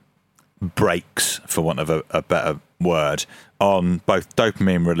of brakes, for want of a better word, on both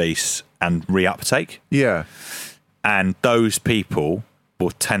dopamine release and reuptake. Yeah. And those people will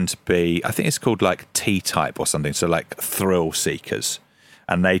tend to be, I think it's called like T-type or something, so like thrill seekers.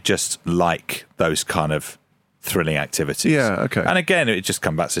 And they just like those kind of thrilling activities. Yeah, okay. And again, it just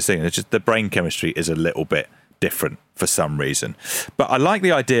comes back to this thing. It's just the brain chemistry is a little bit different for some reason. But I like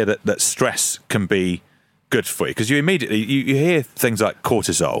the idea that stress can be good for you, because you immediately, you hear things like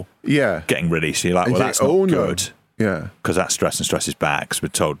cortisol getting released. And you're like, well, that's not good. Yeah. Because that's stress, and stress is bad, because we're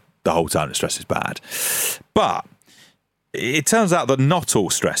told the whole time that stress is bad. But it turns out that not all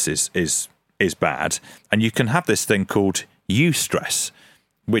stress is bad. And you can have this thing called eustress,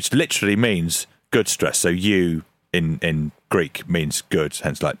 which literally means good stress. So you in Greek means good,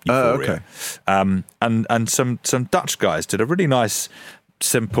 hence like euphoria. Okay. And some Dutch guys did a really nice,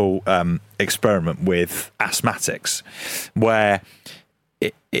 simple experiment with asthmatics, where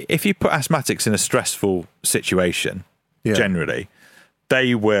if you put asthmatics in a stressful situation, generally,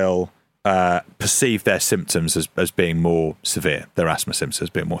 they will perceive their symptoms as being more severe, their asthma symptoms as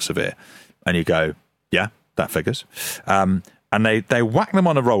being more severe. And you go, yeah, that figures. And they whack them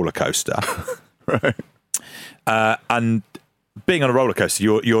on a roller coaster. Right. And being on a roller coaster,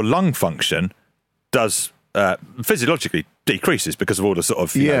 your lung function does physiologically decreases because of all the sort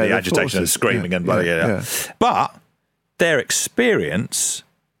of the agitation and screaming and blah, blah. But their experience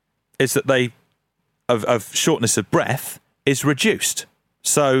is that they of shortness of breath is reduced,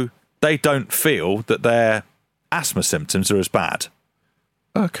 so they don't feel that their asthma symptoms are as bad.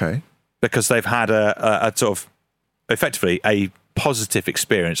 Okay, because they've had a sort of effectively a positive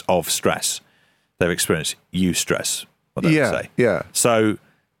experience of stress. They've experienced eustress, what they would say. Yeah. So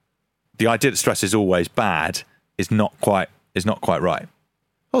the idea that stress is always bad is not quite right.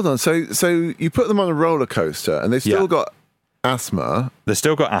 Hold on. So you put them on a roller coaster, and they've still got asthma. They've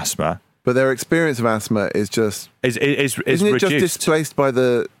still got asthma, but their experience of asthma is just isn't it reduced. Just displaced by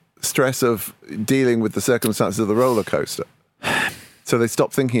the stress of dealing with the circumstances of the roller coaster? So they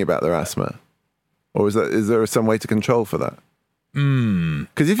stop thinking about their asthma, or is there some way to control for that?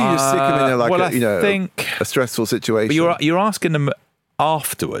 Because if you just stick them in a stressful situation, but you're asking them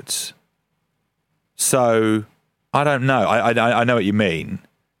afterwards. So I don't know. I know what you mean.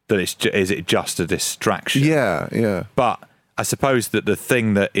 that is it just a distraction? Yeah. But I suppose that the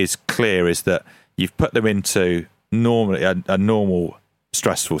thing that is clear is that you've put them into normally a normal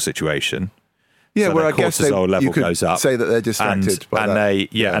stressful situation. Yeah, so where I their guess cortisol level you could goes up, say that they're distracted by and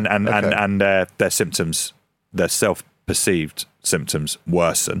that. and their symptoms, their self-perceived symptoms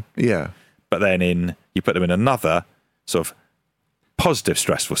worsen. Yeah. But then you put them in another sort of positive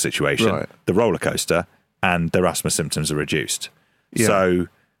stressful situation, Right. the roller coaster, and their asthma symptoms are reduced. Yeah. So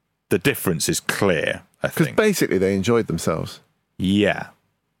the difference is clear, I Because think. basically they enjoyed themselves. Yeah.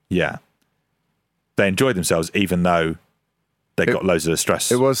 They enjoyed themselves even though they got loads of the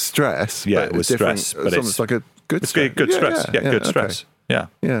stress. It was stress. Yeah, but it was different. stress, It's but almost like a good It's stress. good stress. Yeah, good okay. stress. Yeah.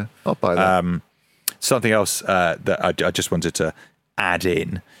 Yeah, I'll buy that. Something else that I just wanted to add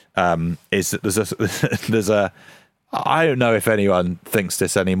in is that there's a I don't know if anyone thinks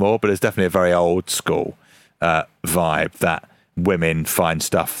this anymore, but it's definitely a very old school vibe that women find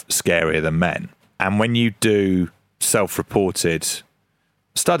stuff scarier than men. And when you do self-reported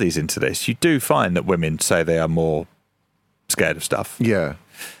studies into this, you do find that women say they are more scared of stuff. Yeah.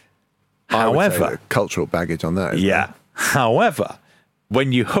 I would say However, the cultural baggage on that. Isn't yeah. However,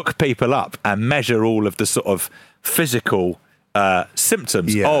 when you hook people up and measure all of the sort of physical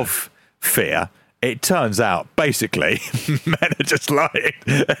symptoms Yeah. of fear, it turns out basically men are just lying,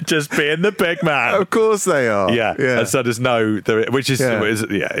 just being the big man. Of course they are. Yeah. And so there's which is Yeah.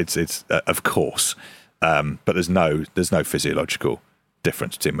 it's of course, but there's no physiological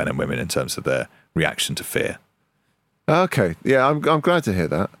difference between men and women in terms of their reaction to fear. Okay. Yeah, I'm glad to hear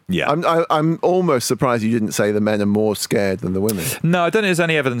that. Yeah. I'm almost surprised you didn't say the men are more scared than the women. No, I don't think there's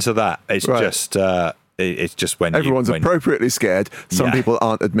any evidence of that. It's Right. just it's just when Everyone's when, appropriately scared. Some Yeah. people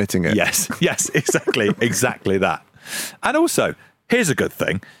aren't admitting it. Yes, exactly that. And also, here's a good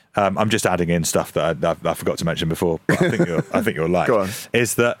thing. I'm just adding in stuff that I forgot to mention before, but I think you'll like. Go on.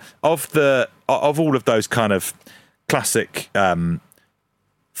 Is that of all of those kind of classic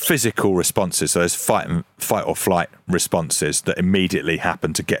physical responses, so there's fight or flight responses that immediately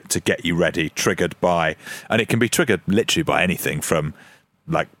happen to get you ready, triggered by, and it can be triggered literally by anything from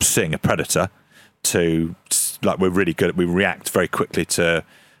like seeing a predator to like we react very quickly to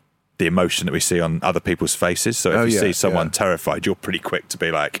the emotion that we see on other people's faces. So if you see someone terrified, you're pretty quick to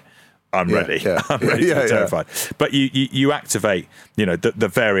be like, I'm ready. Yeah. I'm ready to be terrified. But you activate,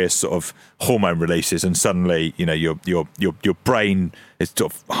 the various sort of hormone releases, and suddenly, your brain is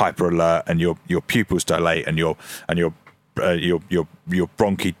sort of hyper alert, and your pupils dilate, and your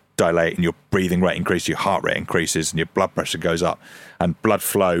bronchi dilate, and your breathing rate increases, your heart rate increases, and your blood pressure goes up, and blood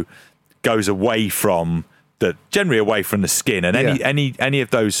flow goes generally away from the skin, and any of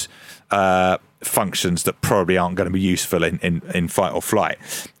those functions that probably aren't going to be useful in fight or flight,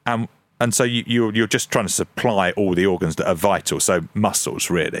 and so you're just trying to supply all the organs that are vital, so muscles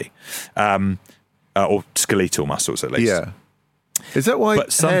really, or skeletal muscles at least. Yeah. Is that why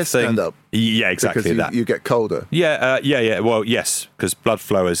hairs stand up? Yeah, exactly. Because that you get colder. Yeah. Well, yes, because blood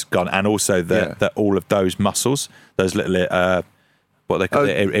flow has gone, and also that all of those muscles, those little what they call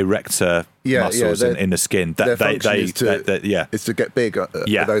erector muscles in the skin. Their function is to get big at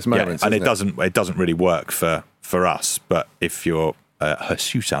those moments. And it doesn't really work for us. But if you're a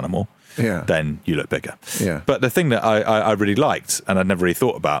hirsute animal, then you look bigger. Yeah. But the thing that I really liked, and I'd never really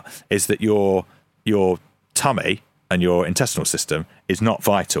thought about, is that your tummy and your intestinal system is not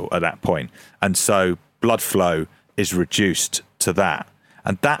vital at that point, and so blood flow is reduced to that.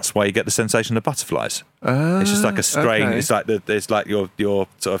 And that's why you get the sensation of butterflies. It's just like a strain. Okay. It's like your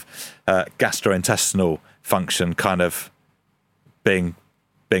sort of gastrointestinal function kind of being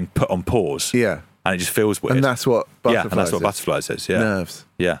put on pause. Yeah, and it just feels weird. And that's what butterflies and that's what butterflies is. Yeah, nerves.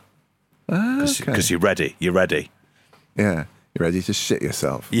 Yeah, because you're ready. You're ready. Yeah, you're ready to shit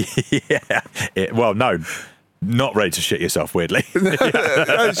yourself. Yeah. Well, no. Not ready to shit yourself, weirdly.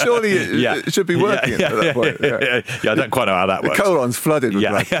 Surely it should be working at that point. Yeah, I don't quite know how that works. The colon's flooded with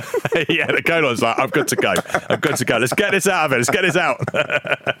blood. Yeah, the colon's like, I'm good to go. Let's get this out of it. Let's get this out.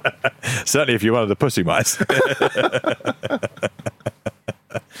 Certainly if you're one of the pussy mice.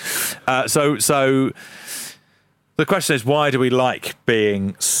 So the question is, why do we like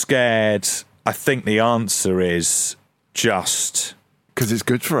being scared? I think the answer is just... because it's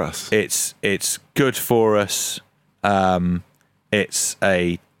good for us. It's good for us. It's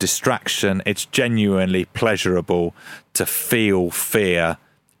a distraction. It's genuinely pleasurable to feel fear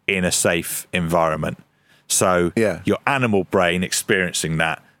in a safe environment. So your animal brain experiencing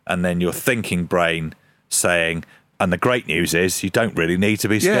that, and then your thinking brain saying, and the great news is you don't really need to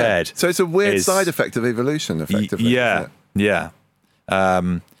be scared. So it's a weird side effect of evolution, effectively. Yeah.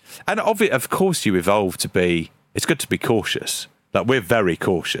 And of course you evolve to be... It's good to be cautious. Like, we're very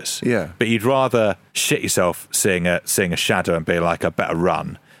cautious. Yeah. But you'd rather shit yourself seeing a shadow and be like, I better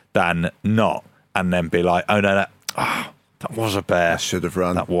run, than not, and then be like, oh, no, that was a bear. I should have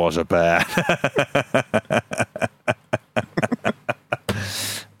run. That was a bear.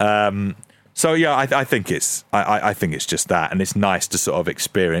 So yeah, I think it's just that, and it's nice to sort of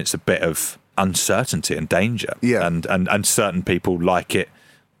experience a bit of uncertainty and danger. Yeah. And certain people like it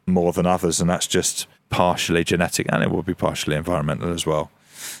more than others, and that's just partially genetic, and it will be partially environmental as well.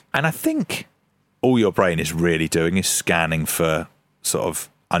 And I think all your brain is really doing is scanning for sort of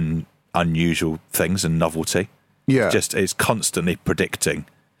unusual things and novelty. Yeah. It's constantly predicting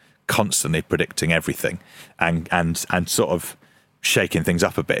everything, and sort of shaking things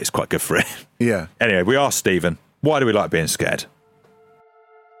up a bit is quite good for it. Yeah. Anyway, we asked Stephen, why do we like being scared?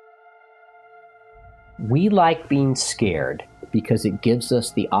 We like being scared because it gives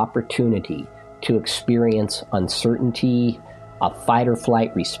us the opportunity to experience uncertainty, a fight or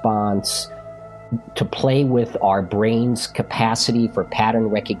flight response, to play with our brain's capacity for pattern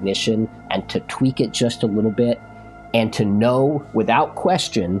recognition and to tweak it just a little bit, and to know without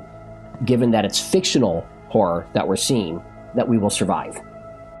question, given that it's fictional horror that we're seeing, that we will survive.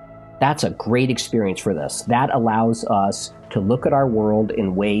 That's a great experience for this. That allows us to look at our world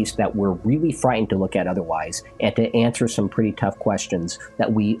in ways that we're really frightened to look at otherwise, and to answer some pretty tough questions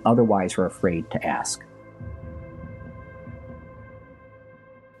that we otherwise are afraid to ask.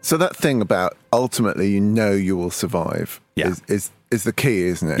 So that thing about ultimately you will survive is the key,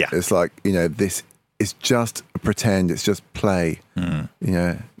 isn't it? Yeah. It's like, this is just a pretend, it's just play.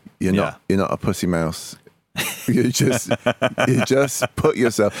 You're not a pussy mouse. you just put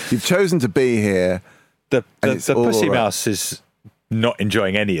yourself, you've chosen to be here. The pussy mouse is not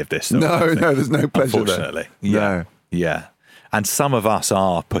enjoying any of this. No, there's no pleasure unfortunately. there. Yeah. And some of us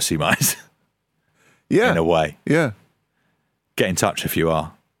are pussy mice. Yeah. In a way. Yeah. Get in touch if you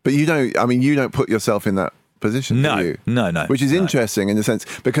are. But you don't put yourself in that position, No. do you? No. Which is interesting in the sense,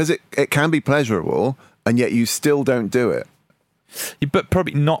 because it can be pleasurable, and yet you still don't do it. But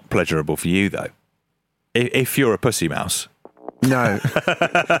probably not pleasurable for you, though. If you're a pussy mouse. No.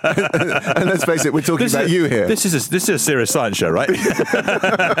 And let's face it, we're talking about you here. This is a serious science show, right? Which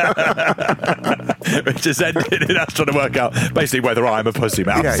has ended in us trying to work out basically whether I'm a pussy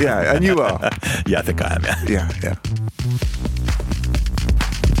mouse. Yeah, and you are. Yeah, I think I am, Yeah.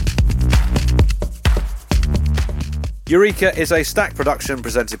 Eureka is a Stack production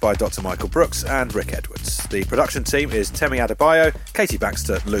presented by Dr. Michael Brooks and Rick Edwards. The production team is Temi Adebayo, Katie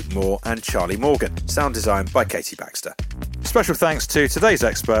Baxter, Luke Moore and Charlie Morgan. Sound design by Katie Baxter. Special thanks to today's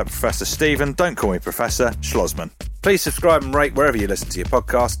expert, Professor Stephen, don't call me Professor, Schlossman. Please subscribe and rate wherever you listen to your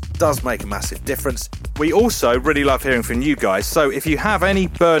podcast. It does make a massive difference. We also really love hearing from you guys, so if you have any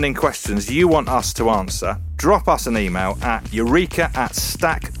burning questions you want us to answer, drop us an email at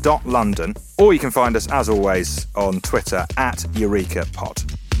eureka@stack.london, or you can find us, as always, on Twitter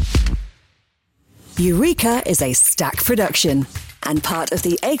 @EurekaPod. Eureka is a Stack production and part of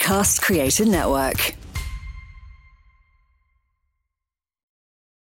the Acast Creator Network.